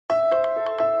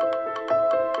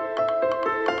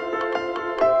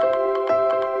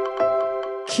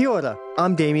Kia ora,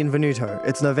 I'm Damien Venuto.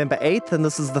 It's November 8th and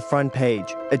this is The Front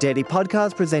Page, a daily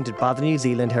podcast presented by the New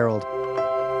Zealand Herald.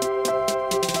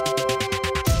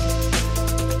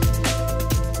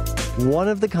 One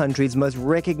of the country's most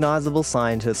recognisable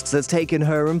scientists has taken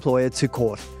her employer to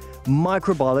court.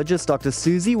 Microbiologist Dr.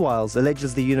 Siouxsie Wiles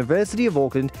alleges the University of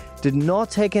Auckland did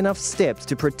not take enough steps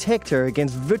to protect her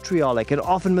against vitriolic and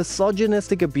often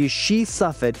misogynistic abuse she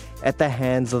suffered at the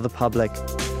hands of the public.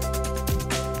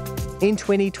 In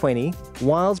 2020,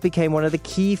 Wiles became one of the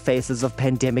key faces of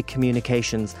pandemic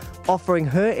communications, offering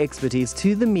her expertise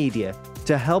to the media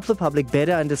to help the public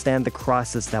better understand the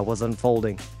crisis that was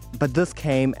unfolding. But this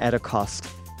came at a cost.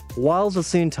 Wiles was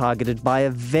soon targeted by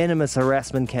a venomous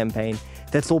harassment campaign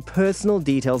that saw personal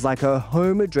details like her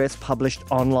home address published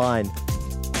online.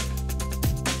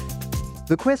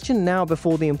 The question now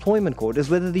before the employment court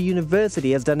is whether the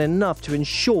university has done enough to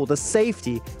ensure the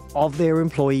safety of their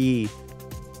employee.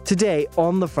 Today,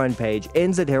 on the front page,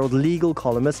 NZ Herald legal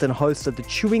columnist and host of the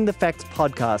Chewing the Facts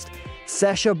podcast,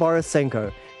 Sasha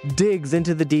Borisenko, digs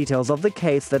into the details of the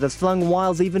case that has flung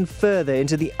Wiles even further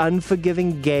into the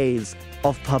unforgiving gaze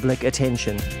of public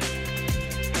attention.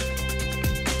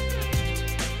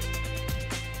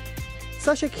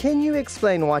 Sasha, can you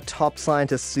explain why top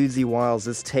scientist Siouxsie Wiles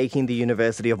is taking the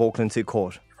University of Auckland to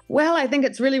court? Well, I think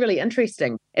it's really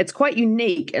interesting. It's quite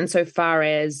unique insofar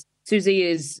as Siouxsie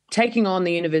is taking on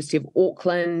the University of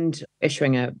Auckland,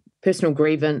 issuing a personal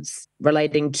grievance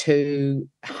relating to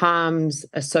harms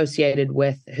associated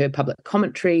with her public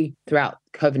commentary throughout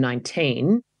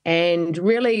COVID-19. And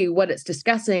really what it's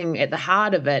discussing at the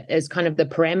heart of it is kind of the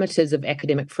parameters of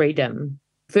academic freedom.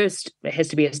 First, it has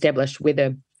to be established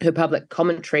whether her public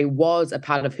commentary was a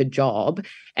part of her job,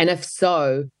 and if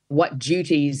so, what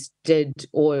duties did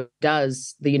or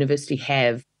does the university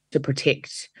have to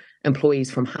protect employees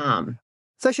from harm.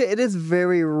 Sasha, it is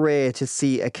very rare to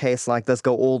see a case like this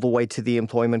go all the way to the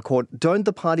employment court. Don't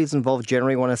the parties involved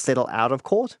generally want to settle out of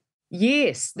court?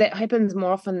 Yes, that happens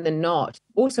more often than not.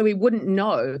 Also, we wouldn't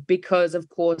know because, of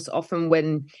course, often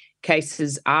when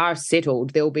cases are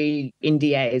settled, there'll be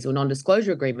NDAs or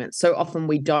non-disclosure agreements. So often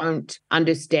we don't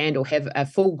understand or have a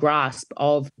full grasp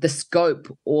of the scope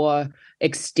or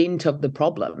extent of the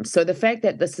problem. So the fact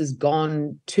that this has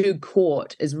gone to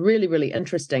court is really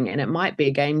interesting, and it might be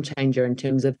a game changer in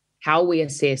terms of how we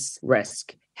assess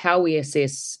risk, how we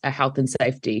assess health and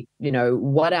safety,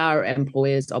 what are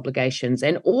employers' obligations,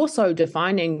 and also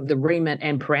defining the remit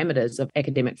and parameters of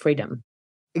academic freedom.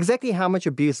 Exactly how much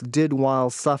abuse did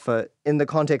Wiles suffer in the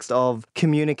context of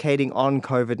communicating on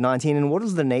COVID-19, and what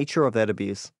is the nature of that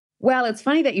abuse? Well, it's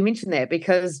funny that you mentioned that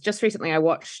because just recently I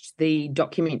watched the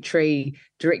documentary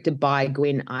directed by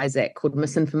Gwen Isaac called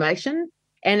Misinformation,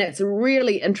 and it's a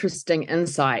really interesting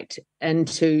insight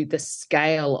into the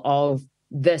scale of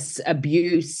this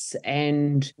abuse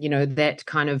and, that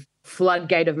kind of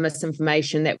floodgate of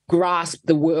misinformation that grasped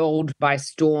the world by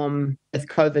storm with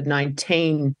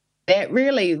COVID-19. That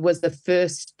really was the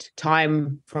first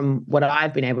time, from what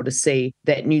I've been able to see,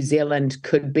 that New Zealand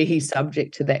could be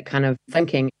subject to that kind of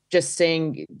thinking. Just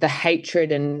seeing the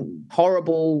hatred and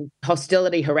horrible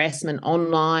hostility, harassment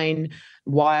online.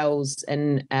 Wiles,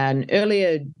 in an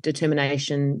earlier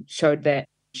determination, showed that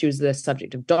she was the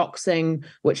subject of doxing,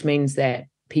 which means that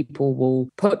people will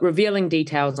put revealing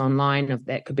details online of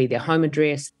that could be their home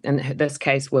address. And this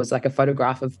case was like a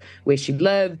photograph of where she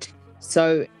lived.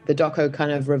 So the doco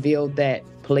kind of revealed that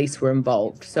police were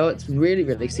involved. So it's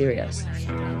really serious.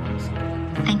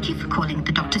 Thank you for calling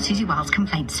the Dr. Siouxsie Wiles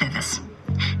Complaint Service.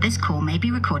 This call may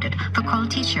be recorded for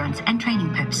quality assurance and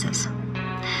training purposes.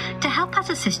 To help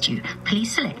us assist you,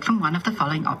 please select from one of the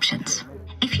following options.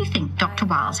 If you think Dr.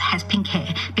 Wiles has pink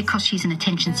hair because she's an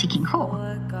attention-seeking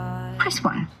whore, press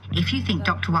 1. If you think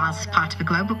Dr. Wiles is part of a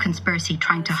global conspiracy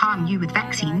trying to harm you with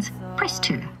vaccines, press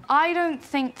 2. I don't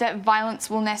think that violence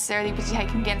will necessarily be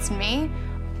taken against me,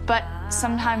 but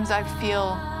sometimes I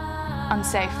feel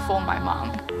unsafe for my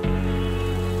mum.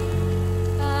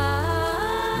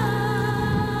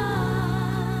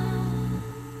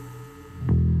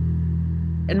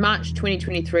 In March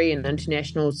 2023, an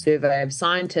international survey of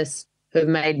scientists who have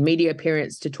made media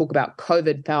appearance to talk about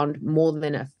COVID found more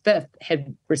than a fifth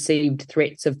had received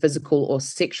threats of physical or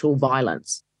sexual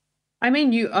violence. I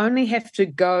mean, you only have to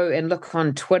go and look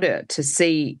on Twitter to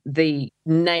see the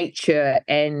nature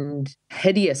and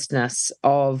hideousness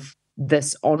of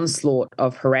this onslaught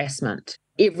of harassment.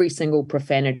 Every single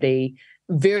profanity,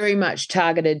 very much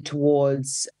targeted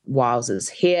towards Wiles's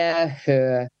hair,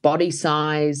 her body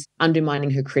size,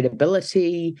 undermining her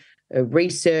credibility, her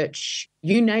research,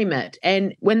 you name it.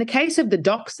 And when the case of the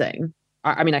doxing,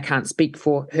 I mean, I can't speak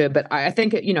for her, but I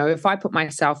think, if I put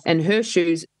myself in her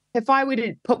shoes, if I were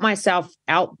to put myself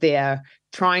out there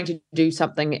trying to do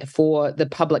something for the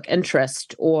public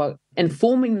interest or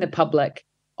informing the public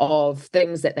of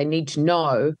things that they need to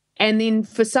know, and then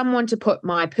for someone to put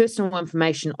my personal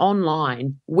information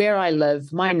online, where I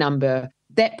live, my number,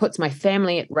 that puts my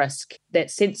family at risk.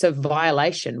 That sense of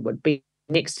violation would be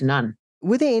next to none.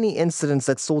 Were there any incidents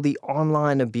that saw the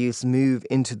online abuse move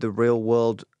into the real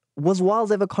world? Was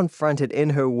Wiles ever confronted in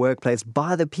her workplace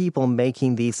by the people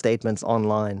making these statements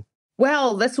online?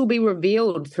 Well, this will be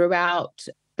revealed throughout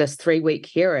this 3-week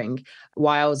hearing.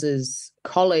 Wiles's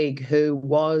colleague, who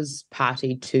was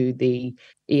party to the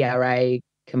ERA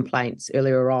complaints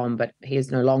earlier on, but he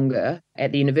is no longer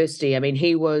at the university. I mean,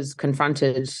 he was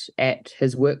confronted at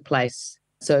his workplace.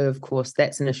 So, of course,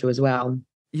 that's an issue as well.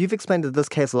 You've explained that this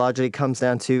case largely comes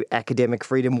down to academic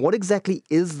freedom. What exactly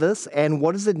is this, and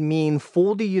what does it mean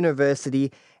for the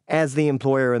university as the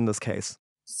employer in this case?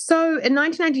 So in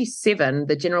 1997,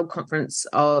 the General Conference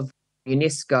of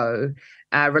UNESCO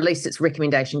released its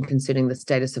recommendation concerning the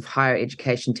status of higher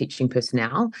education teaching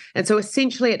personnel. And so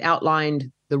essentially it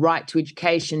outlined the right to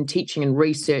education, teaching and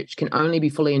research can only be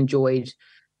fully enjoyed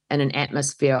in an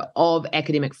atmosphere of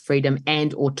academic freedom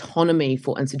and autonomy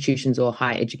for institutions or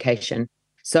higher education.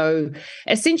 So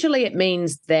essentially it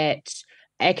means that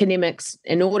academics,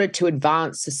 in order to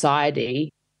advance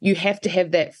society, you have to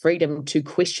have that freedom to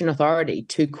question authority,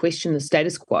 to question the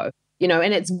status quo.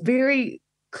 And it's very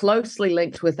closely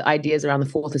linked with ideas around the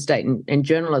fourth estate and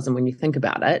journalism when you think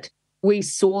about it. We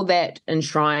saw that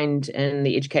enshrined in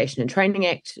the Education and Training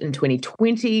Act in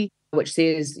 2020, which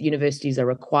says universities are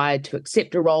required to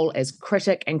accept a role as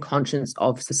critic and conscience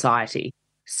of society.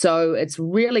 So it's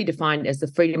really defined as the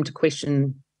freedom to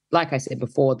question, like I said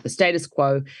before, the status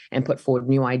quo and put forward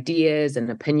new ideas and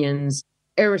opinions,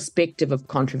 irrespective of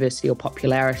controversy or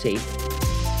popularity.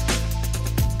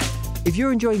 If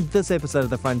you're enjoying this episode of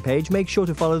The Front Page, make sure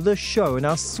to follow this show in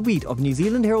our suite of New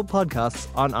Zealand Herald podcasts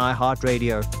on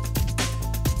iHeartRadio.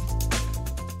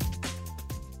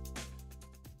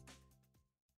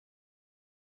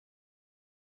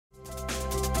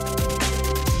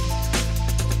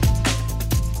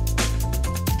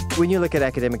 When you look at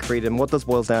academic freedom, what this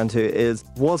boils down to is,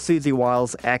 was Siouxsie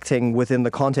Wiles acting within the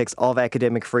context of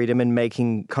academic freedom and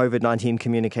making COVID-19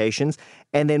 communications?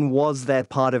 And then was that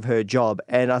part of her job?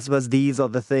 And I suppose these are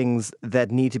the things that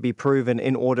need to be proven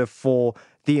in order for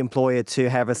the employer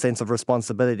to have a sense of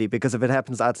responsibility. Because if it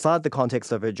happens outside the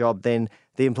context of her job, then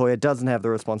the employer doesn't have the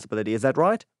responsibility. Is that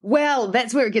right? Well,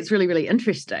 that's where it gets really, really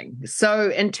interesting. So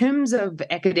in terms of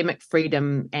academic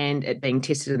freedom and it being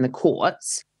tested in the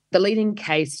courts, the leading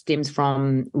case stems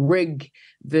from Rigg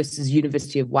versus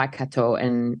University of Waikato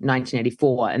in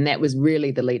 1984, and that was really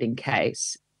the leading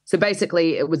case. So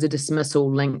basically, it was a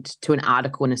dismissal linked to an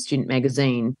article in a student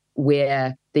magazine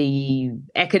where the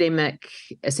academic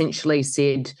essentially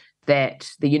said that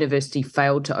the university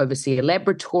failed to oversee a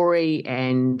laboratory,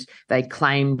 and they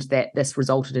claimed that this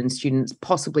resulted in students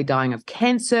possibly dying of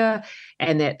cancer,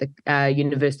 and that the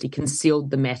university concealed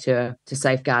the matter to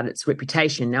safeguard its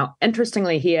reputation. Now,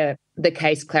 interestingly here, the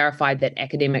case clarified that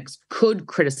academics could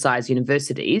criticize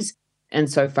universities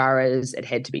insofar as it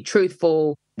had to be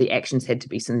truthful, the actions had to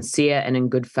be sincere and in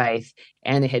good faith,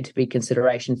 and there had to be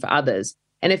consideration for others.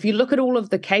 And if you look at all of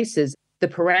the cases, the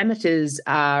parameters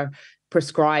are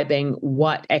prescribing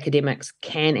what academics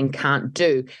can and can't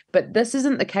do. But this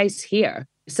isn't the case here.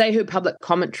 Say her public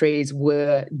commentaries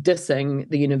were dissing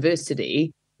the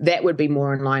university, that would be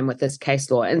more in line with this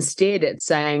case law. Instead, it's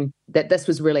saying that this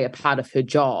was really a part of her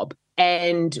job.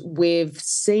 And we've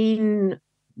seen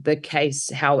the case,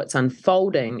 how it's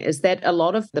unfolding, is that a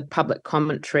lot of the public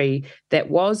commentary that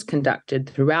was conducted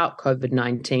throughout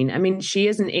COVID-19, I mean, she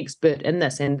is an expert in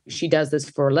this and she does this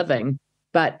for a living,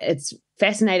 but it's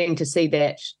fascinating to see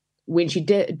that when she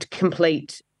did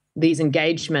complete these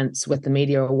engagements with the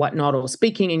media or whatnot, or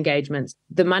speaking engagements,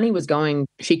 the money was going,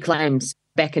 she claims,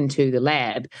 back into the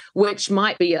lab, which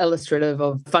might be illustrative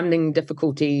of funding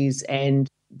difficulties and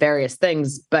various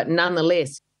things, but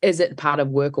nonetheless, is it part of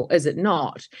work or is it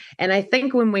not? And I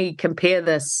think when we compare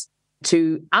this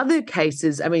to other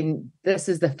cases, I mean, this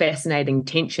is the fascinating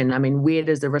tension. I mean, where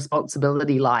does the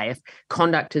responsibility lie if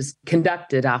conduct is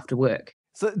conducted after work?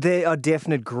 So there are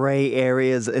definite grey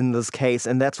areas in this case,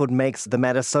 and that's what makes the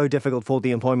matter so difficult for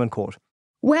the employment court.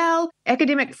 Well,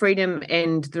 academic freedom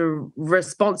and the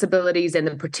responsibilities and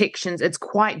the protections, it's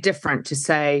quite different to,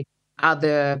 say,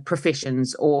 other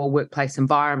professions or workplace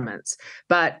environments.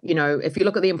 But, you know, if you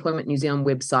look at the Employment New Zealand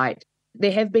website,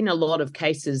 there have been a lot of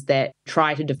cases that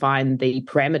try to define the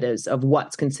parameters of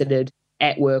what's considered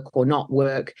at work or not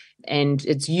work, and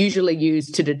it's usually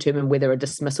used to determine whether a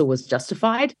dismissal was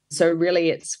justified. So really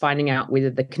it's finding out whether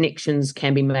the connections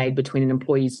can be made between an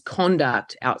employee's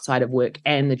conduct outside of work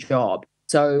and the job.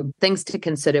 So things to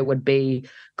consider would be,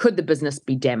 could the business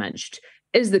be damaged?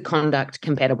 Is the conduct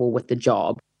compatible with the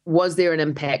job? Was there an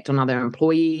impact on other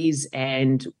employees?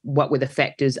 And what were the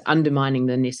factors undermining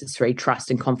the necessary trust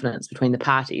and confidence between the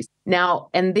parties? Now,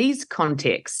 in these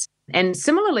contexts, and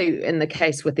similarly in the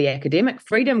case with the academic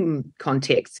freedom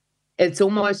context, it's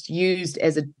almost used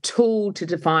as a tool to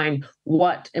define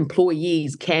what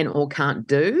employees can or can't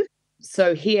do.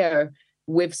 So here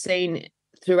we've seen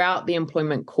throughout the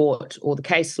employment court or the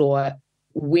case law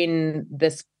when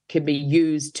this can be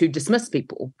used to dismiss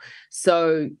people.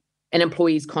 So an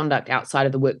employee's conduct outside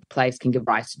of the workplace can give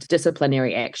rise to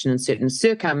disciplinary action in certain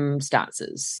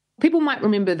circumstances. People might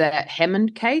remember the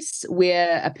Hammond case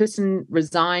where a person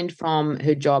resigned from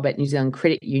her job at New Zealand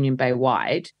Credit Union Bay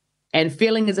Wide, and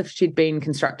feeling as if she'd been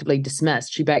constructively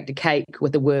dismissed, she baked a cake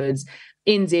with the words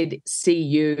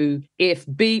NZCU F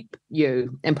beep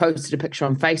you and posted a picture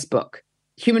on Facebook.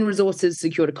 Human Resources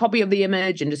secured a copy of the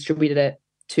image and distributed it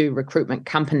to recruitment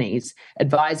companies,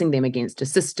 advising them against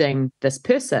assisting this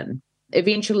person.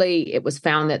 Eventually, it was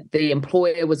found that the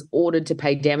employer was ordered to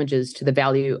pay damages to the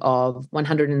value of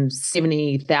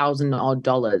 $170,000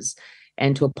 odd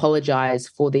and to apologise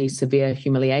for the severe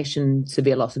humiliation,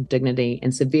 severe loss of dignity,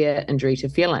 and severe injury to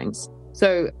feelings.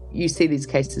 So you see these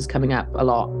cases coming up a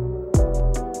lot.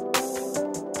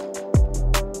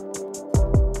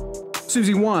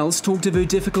 Siouxsie Wiles talked of her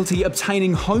difficulty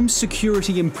obtaining home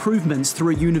security improvements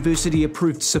through a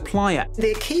university-approved supplier.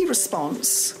 Their key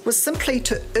response was simply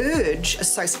to urge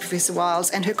Associate Professor Wiles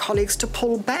and her colleagues to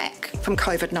pull back from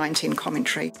COVID-19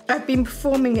 commentary. I've been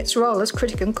performing its role as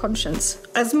critic and conscience.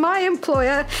 As my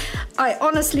employer, I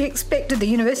honestly expected the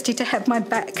university to have my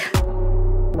back.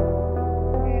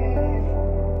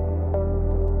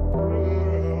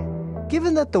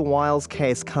 Given that the Wiles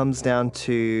case comes down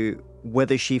to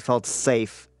whether she felt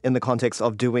safe in the context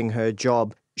of doing her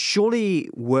job, surely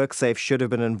WorkSafe should have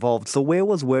been involved. So where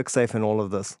was WorkSafe in all of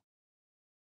this?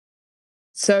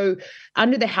 So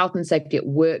under the Health and Safety at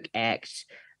Work Act,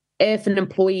 if an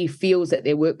employee feels that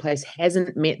their workplace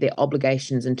hasn't met their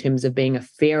obligations in terms of being a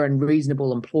fair and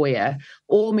reasonable employer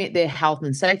or met their health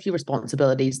and safety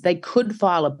responsibilities, they could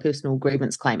file a personal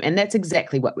grievance claim. And that's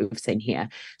exactly what we've seen here.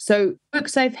 So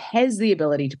WorkSafe has the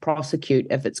ability to prosecute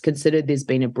if it's considered there's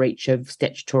been a breach of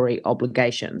statutory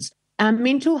obligations.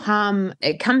 Mental harm,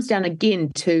 it comes down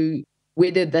again to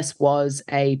whether this was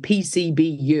a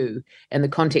PCBU in the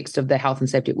context of the Health and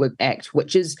Safety at Work Act,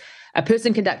 which is a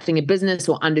person conducting a business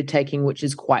or undertaking which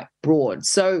is quite broad.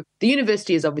 So the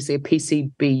university is obviously a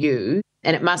PCBU,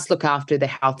 and it must look after the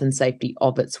health and safety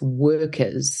of its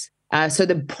workers. So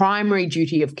the primary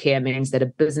duty of care means that a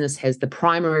business has the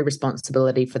primary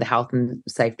responsibility for the health and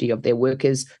safety of their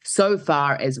workers so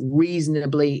far as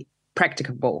reasonably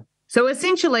practicable. So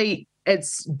essentially,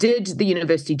 it's did the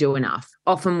university do enough?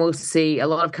 Often we'll see a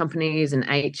lot of companies and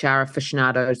HR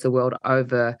aficionados the world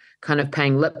over kind of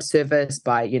paying lip service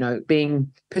by,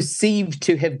 being perceived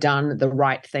to have done the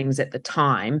right things at the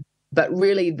time. But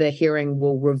really the hearing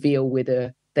will reveal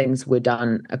whether things were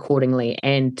done accordingly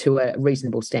and to a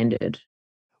reasonable standard.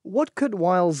 What could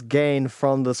Wiles gain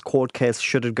from this court case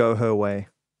should it go her way?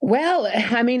 Well,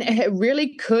 it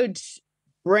really could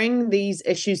bring these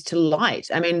issues to light.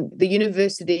 The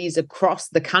universities across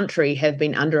the country have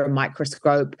been under a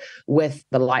microscope with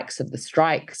the likes of the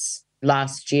strikes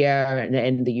last year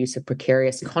and the use of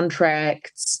precarious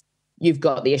contracts. You've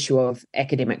got the issue of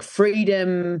academic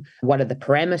freedom. What are the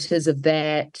parameters of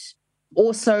that?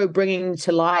 Also bringing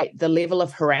to light the level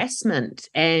of harassment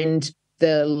and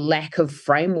the lack of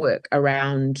framework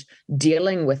around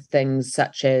dealing with things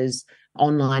such as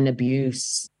online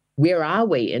abuse. Where are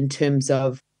we in terms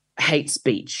of hate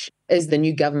speech? Is the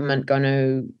new government going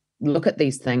to look at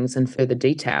these things in further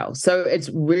detail? So it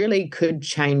really could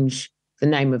change the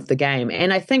name of the game.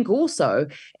 And I think also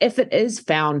if it is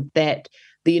found that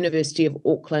the University of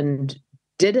Auckland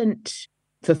didn't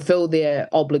fulfill their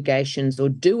obligations or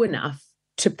do enough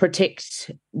to protect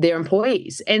their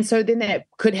employees. And so then that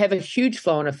could have a huge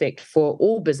flow-on effect for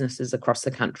all businesses across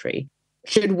the country.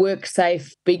 Should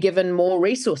WorkSafe be given more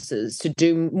resources to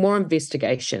do more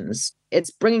investigations?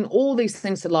 It's bringing all these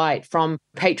things to light, from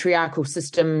patriarchal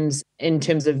systems in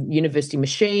terms of university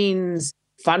machines,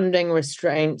 funding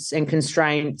restraints and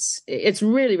constraints. It's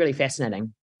really, really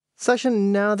fascinating. Sasha,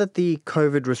 now that the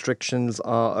COVID restrictions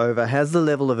are over, has the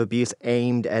level of abuse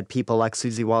aimed at people like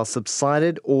Siouxsie Wiles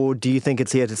subsided, or do you think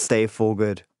it's here to stay for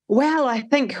good? Well, I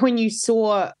think when you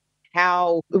saw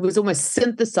how it was almost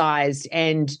synthesized,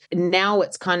 and now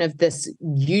it's kind of this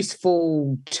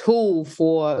useful tool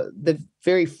for the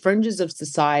very fringes of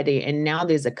society, and now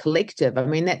there's a collective. I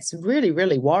mean, that's really,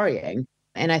 really worrying.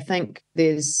 And I think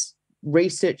there's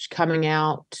research coming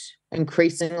out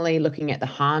increasingly looking at the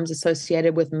harms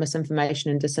associated with misinformation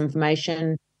and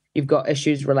disinformation. You've got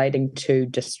issues relating to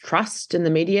distrust in the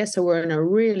media. So we're in a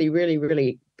really, really,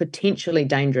 really potentially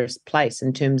dangerous place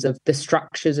in terms of the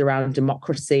structures around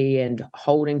democracy and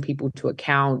holding people to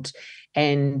account.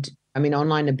 And I mean,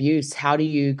 online abuse, how do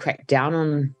you crack down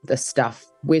on this stuff?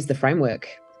 Where's the framework?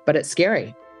 But it's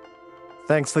scary.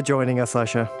 Thanks for joining us,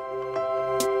 Asha.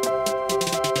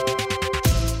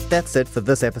 That's it for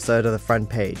this episode of The Front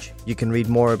Page. You can read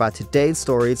more about today's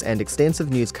stories and extensive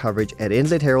news coverage at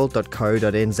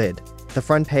nzherald.co.nz. The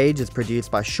Front Page is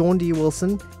produced by Sean D.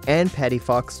 Wilson and Paddy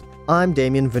Fox. I'm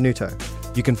Damien Venuto.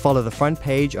 You can follow The Front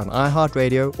Page on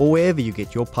iHeartRadio or wherever you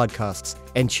get your podcasts.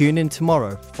 And tune in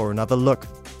tomorrow for another look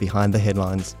behind the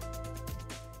headlines.